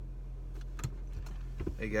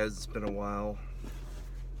Hey guys, it's been a while.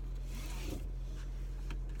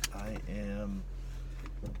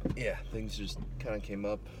 Things just kind of came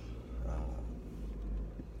up,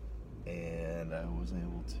 and I was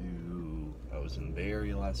in the Bay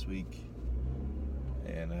Area last week,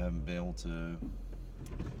 and I haven't been able to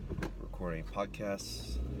record any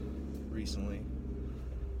podcasts recently.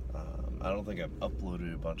 I don't think I've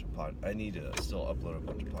uploaded a bunch of I need to still upload a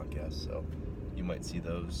bunch of podcasts, so you might see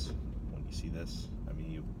those when you see this. I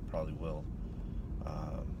mean, you probably will.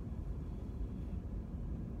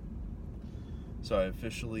 So I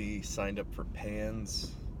officially signed up for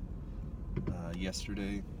PANS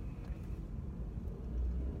yesterday,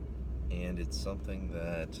 and it's something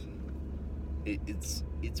that it's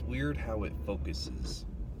weird how it focuses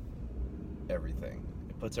everything.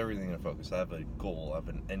 It puts everything in focus. I have a goal. I have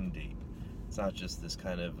an end date. It's not just this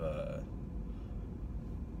kind of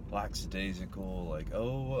lackadaisical, like,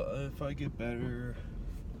 oh, if I get better,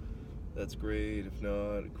 that's great. If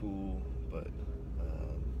not, cool. But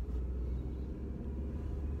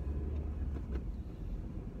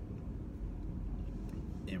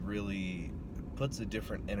it really puts a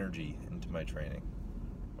different energy into my training.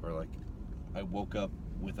 Or like, I woke up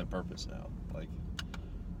with a purpose now. Like,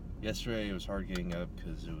 yesterday it was hard getting up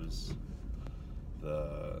because it was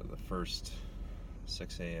the first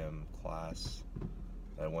 6 a.m. class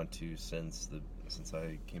that I went to since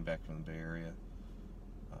I came back from the Bay Area.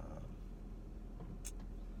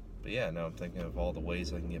 But yeah, now I'm thinking of all the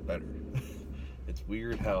ways I can get better. It's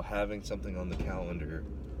weird how having something on the calendar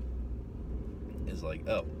is like,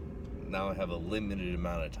 oh, now I have a limited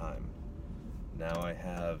amount of time. Now I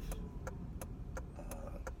have,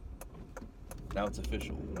 now it's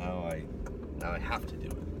official. Now I have to do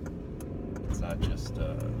it. It's not just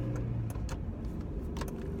a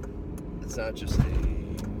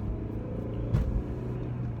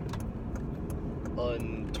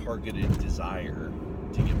untargeted desire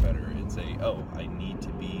to get better. It's I need to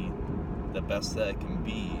be the best that I can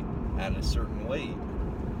be at a certain weight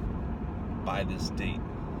by this date,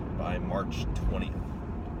 by March 20th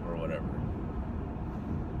or whatever.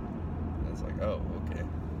 And it's like, oh, okay,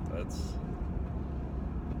 that's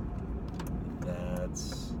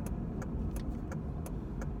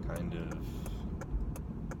kind of,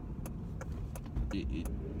 it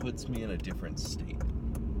puts me in a different state.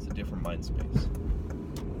 It's a different mind space.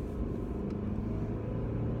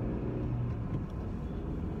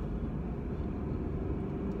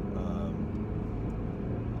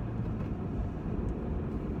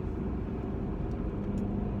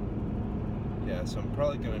 So I'm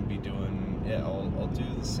probably going to be doing, I'll do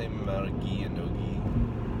the same amount of gi and no gi.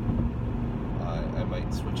 I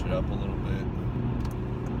might switch it up a little bit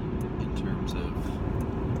in terms of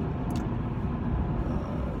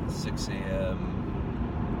 6 a.m.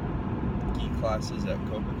 gi classes at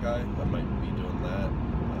Cobra Kai. I might be doing that.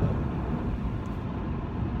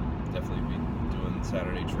 Definitely be doing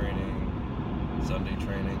Saturday training, Sunday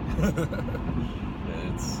training.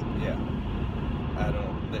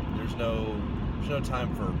 There's no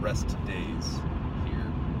time for rest days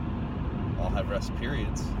here. I'll have rest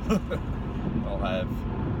periods. I'll have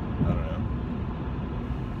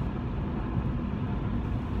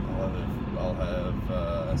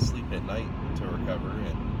sleep at night to recover,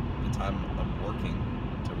 and the time I'm working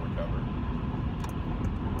to recover.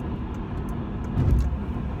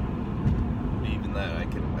 But even that, I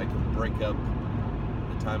can break up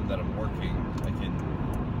the time that I'm working. I can.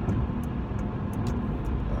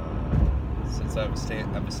 Since I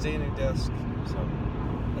have a standing desk, so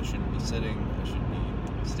I shouldn't be sitting. I should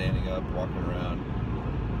be standing up, walking around.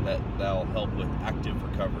 That'll help with active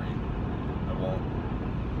recovery.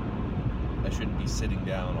 I shouldn't be sitting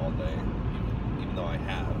down all day, even though I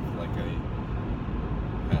have.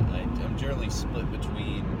 I'm generally split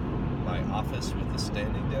between my office with a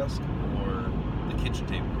standing desk or the kitchen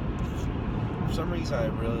table. For some reason, I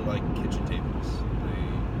really like kitchen tables.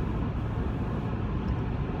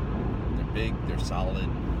 They're big, they're solid,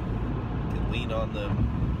 you can lean on them,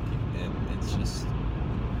 and it's just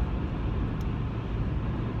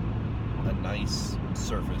a nice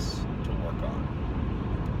surface to work on.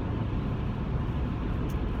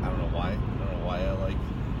 I don't know why I like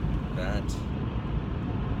that.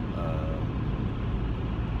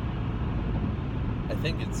 I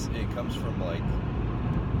think it comes from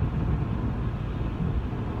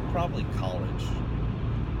probably college,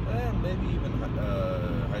 maybe even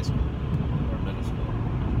high school or middle school.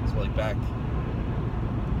 So back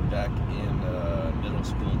in middle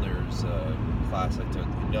school, there's a class I took,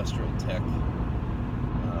 industrial tech,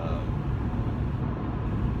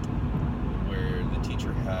 where the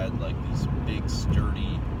teacher had these big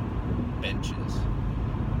sturdy benches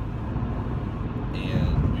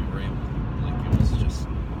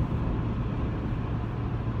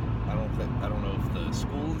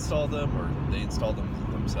install them or they installed them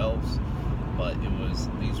themselves, but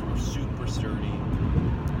these were super sturdy.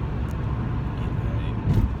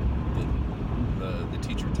 The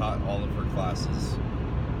teacher taught all of her classes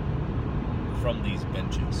from these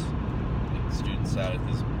benches. Like, students sat at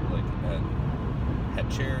these, like,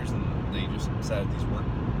 had chairs, and they just sat at these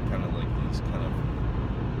kind of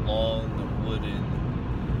long wooden,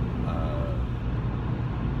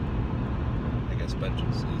 I guess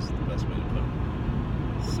benches is the best way to put it.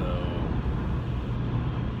 So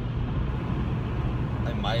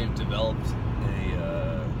I might have developed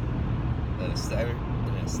an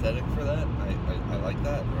aesthetic for that. I like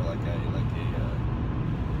that, or like I don't know.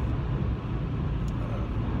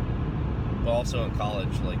 But also in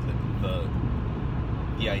college, like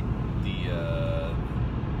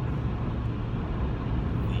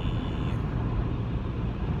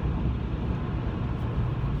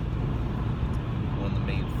one of the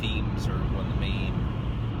main themes, or one of the main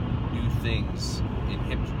new things in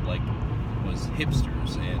was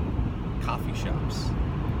hipsters and coffee shops,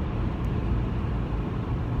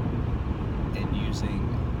 and using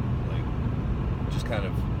like just kind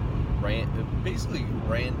of basically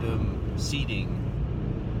random seating,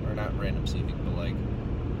 or not random seating, but like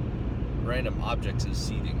random objects as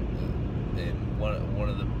seating. And one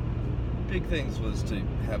of the big things was to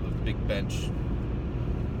have a big bench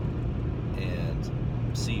and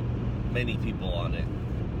seat many people on it,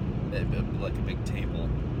 like a big table,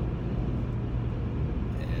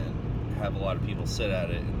 and have a lot of people sit at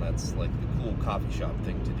it, and that's like the cool coffee shop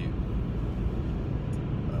thing to do.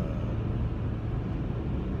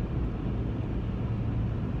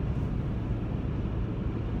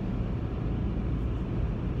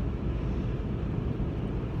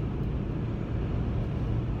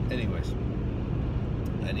 Anyways,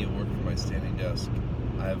 I need to work for my standing desk.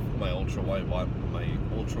 I have my ultra wide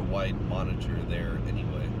monitor there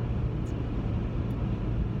anyway,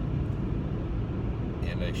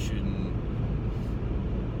 and I shouldn't.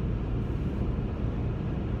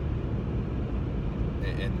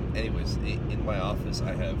 And anyways, in my office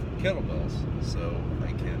I have kettlebells, so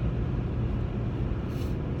I can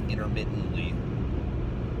intermittently,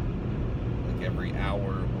 like every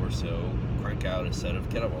hour or so, crank out a set of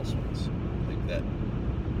kettlebell swings like that.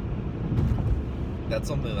 That's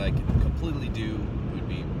something that I could completely do. Would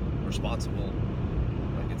be responsible.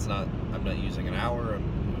 Like, I'm not using an hour.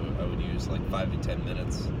 I would use like 5 to 10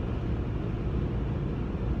 minutes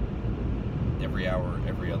every hour,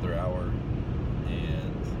 every other hour,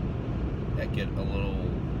 and I get a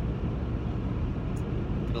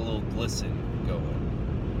little glisten going.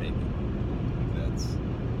 Maybe that's.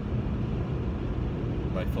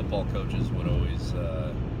 My football coaches would always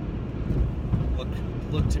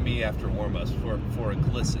look to me after warm-ups for a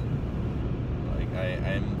glisten. Like,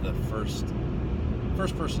 I'm the first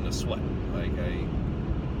person to sweat. Like,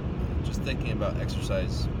 just thinking about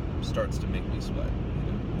exercise starts to make me sweat.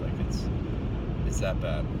 You know, like it's that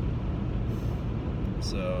bad.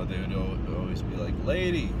 So they would always be like,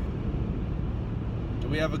 "Lady, do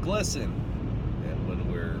we have a glisten?" And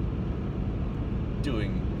when we're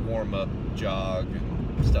doing warm-up jog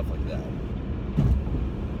and stuff like that,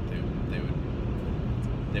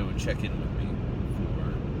 they would check in with me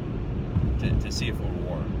to see if we're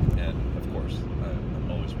warm, and of course I'm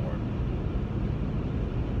always warm.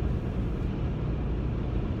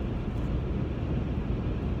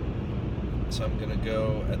 So I'm gonna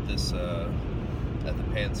go at this at the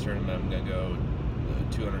PANTS tournament. I'm gonna go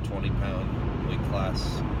 220 pound weight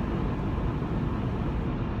class.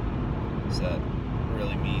 So that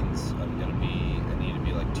really means I need to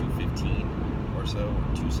be like 215 or so,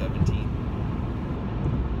 or 217,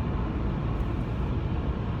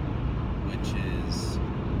 which is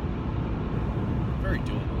very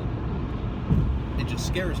doable. It just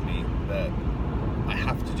scares me that I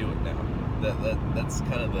have to do it now. That's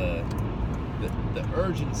kind of the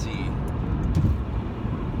urgency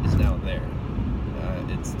is now there.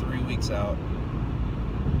 It's 3 weeks out,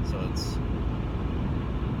 so it's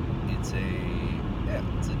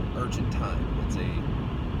an urgent time.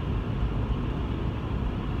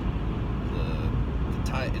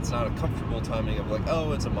 It's not a comfortable timing of like,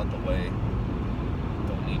 oh, it's a month away,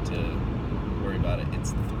 don't need to worry about it.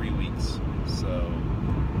 It's 3 weeks, so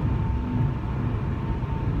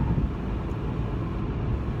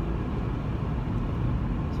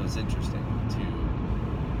it's interesting to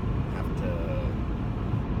have to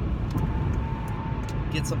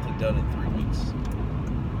get something done in 3 weeks.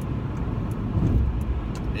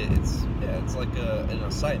 It's like an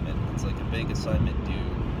assignment. It's like a big assignment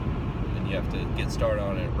due, and you have to get started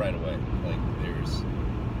on it right away. Like, there's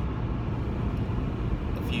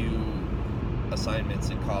a few assignments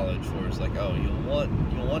in college where it's like, oh,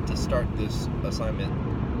 you'll want to start this assignment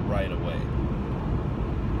right away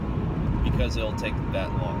because it'll take that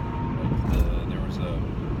long. Like there was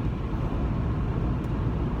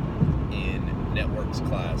in networks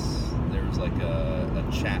class, there was like a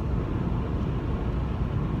chat,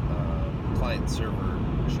 client server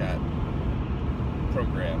chat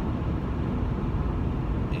program,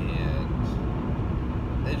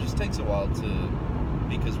 and it just takes a while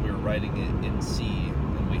because we were writing it in C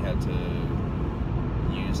and we had to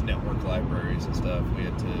use network libraries and stuff. We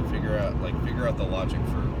had to figure out the logic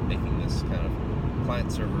for making this kind of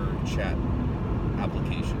client server chat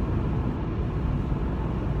application,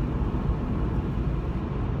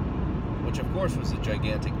 which of course was a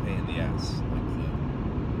gigantic pain in the ass.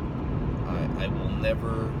 I will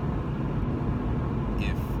never,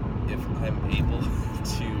 if I'm able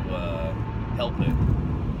to help it,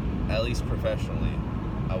 at least professionally,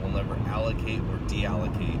 I will never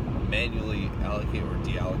manually allocate or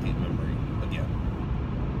deallocate memory again.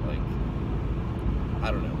 Like,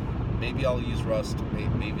 I don't know. Maybe I'll use Rust.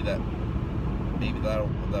 Maybe that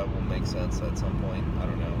will make sense at some point. I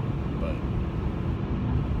don't know, but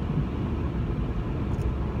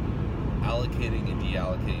allocating and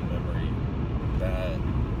deallocating memory, that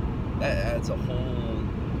adds a whole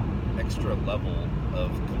extra level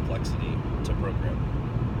of complexity to programming.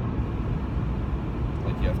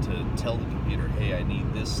 Like, you have to tell the computer, hey, I need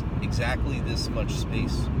exactly this much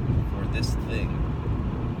space for this thing,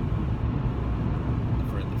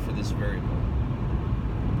 for this variable.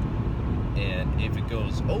 And if it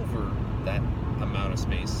goes over that amount of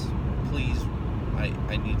space, please,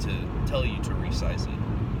 I need to tell you to resize it.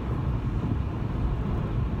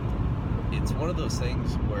 It's one of those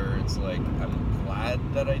things where it's like, I'm glad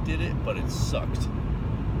that I did it, but it sucked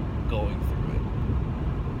going through it.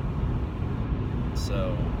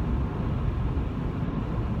 So,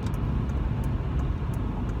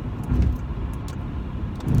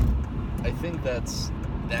 I think that's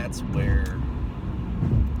where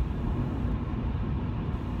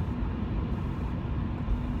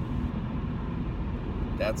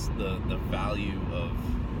that's the value of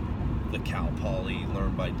the Cal Poly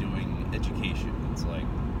Learn by Doing education. It's like,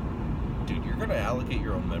 dude, you're going to allocate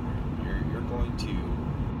your own memory. You're going to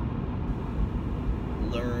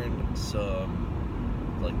learn some,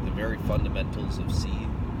 like, the very fundamentals of C,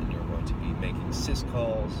 and you're going to be making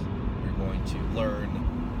syscalls. You're going to learn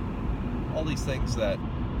all these things that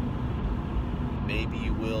maybe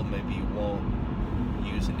you will, maybe you won't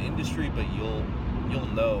use in industry, but you'll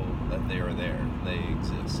know that they are there, they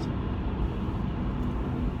exist.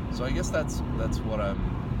 So I guess that's what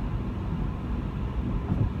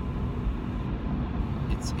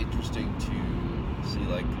it's interesting to see,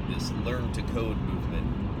 like, this learn to code movement.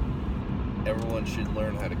 Everyone should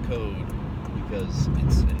learn how to code because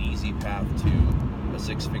it's an easy path to a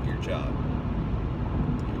six-figure job.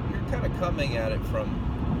 You're kind of coming at it from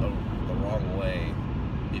the wrong way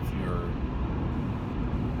if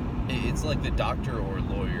it's like the doctor or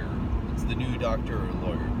lawyer. It's the new doctor or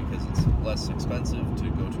lawyer because it's less expensive to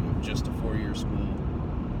go to just a 4-year school,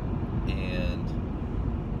 and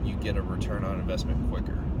you get a return on investment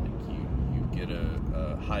quicker. Like, you get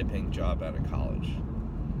a high-paying job out of college,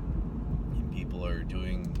 and people are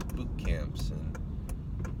doing boot camps and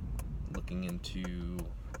looking into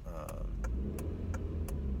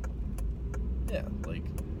like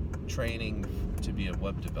training to be a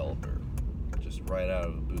web developer just right out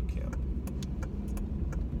of a boot camp.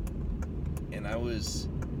 And I don't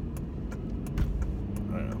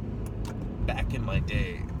know, back in my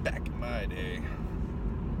day,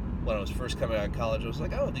 when I was first coming out of college, I was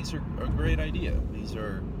like, oh, these are a great idea. It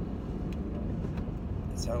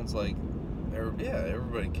sounds like,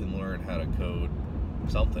 everybody can learn how to code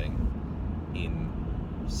something in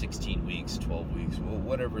 16 weeks, 12 weeks, well,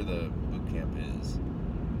 whatever the boot camp is.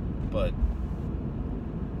 But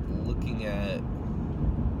looking at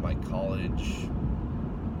my college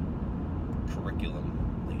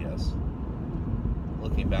curriculum, I guess,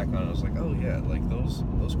 looking back on it, I was like, oh yeah, like those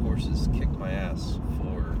courses kicked my ass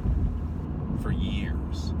for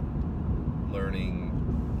years, learning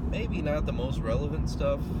maybe not the most relevant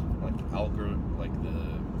stuff, like algorithm, like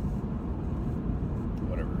the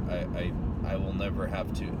whatever. I will never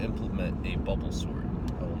have to implement a bubble sort.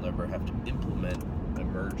 I will never have to implement a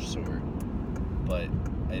merge sort. But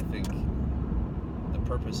I think the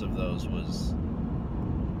purpose of those was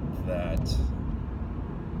that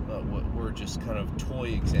were just kind of toy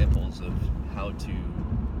examples of how to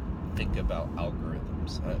think about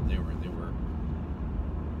algorithms. They were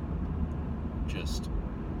just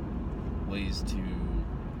ways to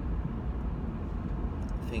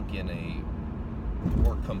think in a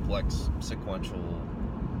more complex sequential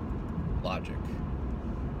logic.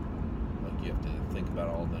 Like, you have to think about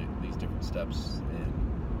all these different steps and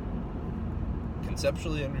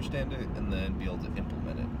conceptually understand it, and then be able to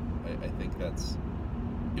implement it. I think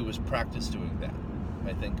it was practice doing that.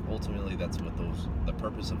 I think ultimately that's what the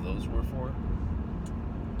purpose of those were for.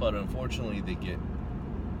 But unfortunately, they get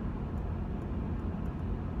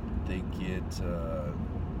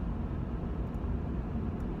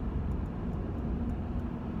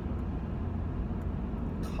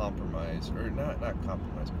compromised, or not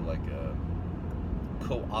compromised, but like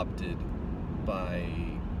co-opted by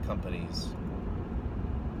companies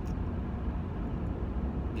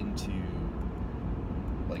into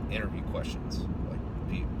like interview questions.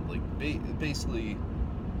 Basically,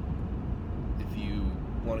 if you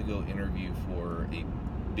want to go interview for a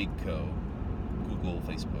big co, Google,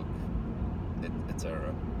 Facebook,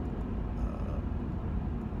 etc.,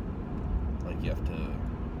 like, you have to,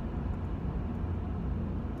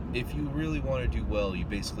 if you really want to do well, you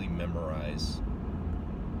basically memorize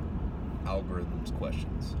algorithms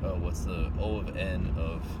questions. Oh, what's the O of N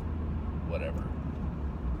of whatever?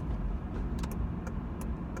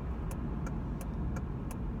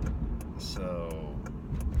 So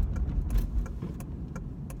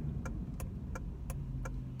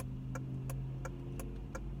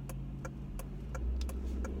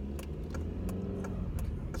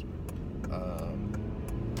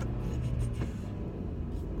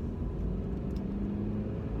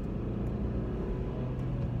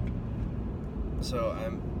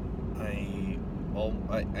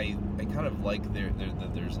I kind of like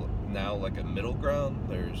there's now like a middle ground.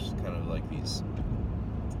 There's kind of like this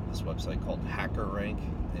website called HackerRank,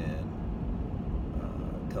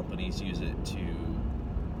 and companies use it to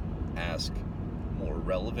ask more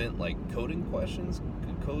relevant, like, coding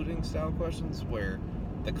style questions, where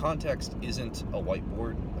the context isn't a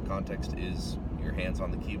whiteboard. The context is your hands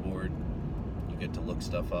on the keyboard. You get to look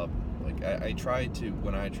stuff up. Like, I try to,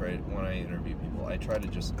 when I interview people, I try to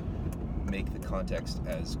just make the context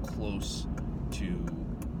as close to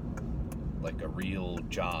like a real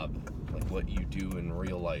job, like what you do in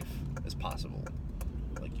real life, as possible.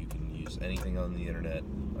 Like, you can use anything on the internet.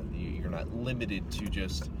 You're not limited to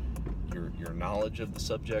just your knowledge of the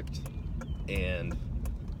subject and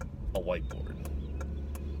a whiteboard.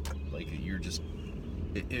 Like, you're just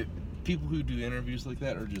people who do interviews like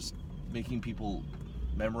that are just making people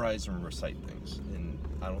memorize and recite things, and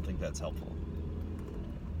I don't think that's helpful.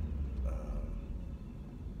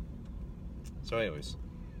 So anyways,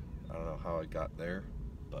 I don't know how I got there,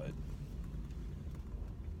 but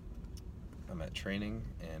I'm at training,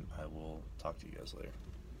 and I will talk to you guys later.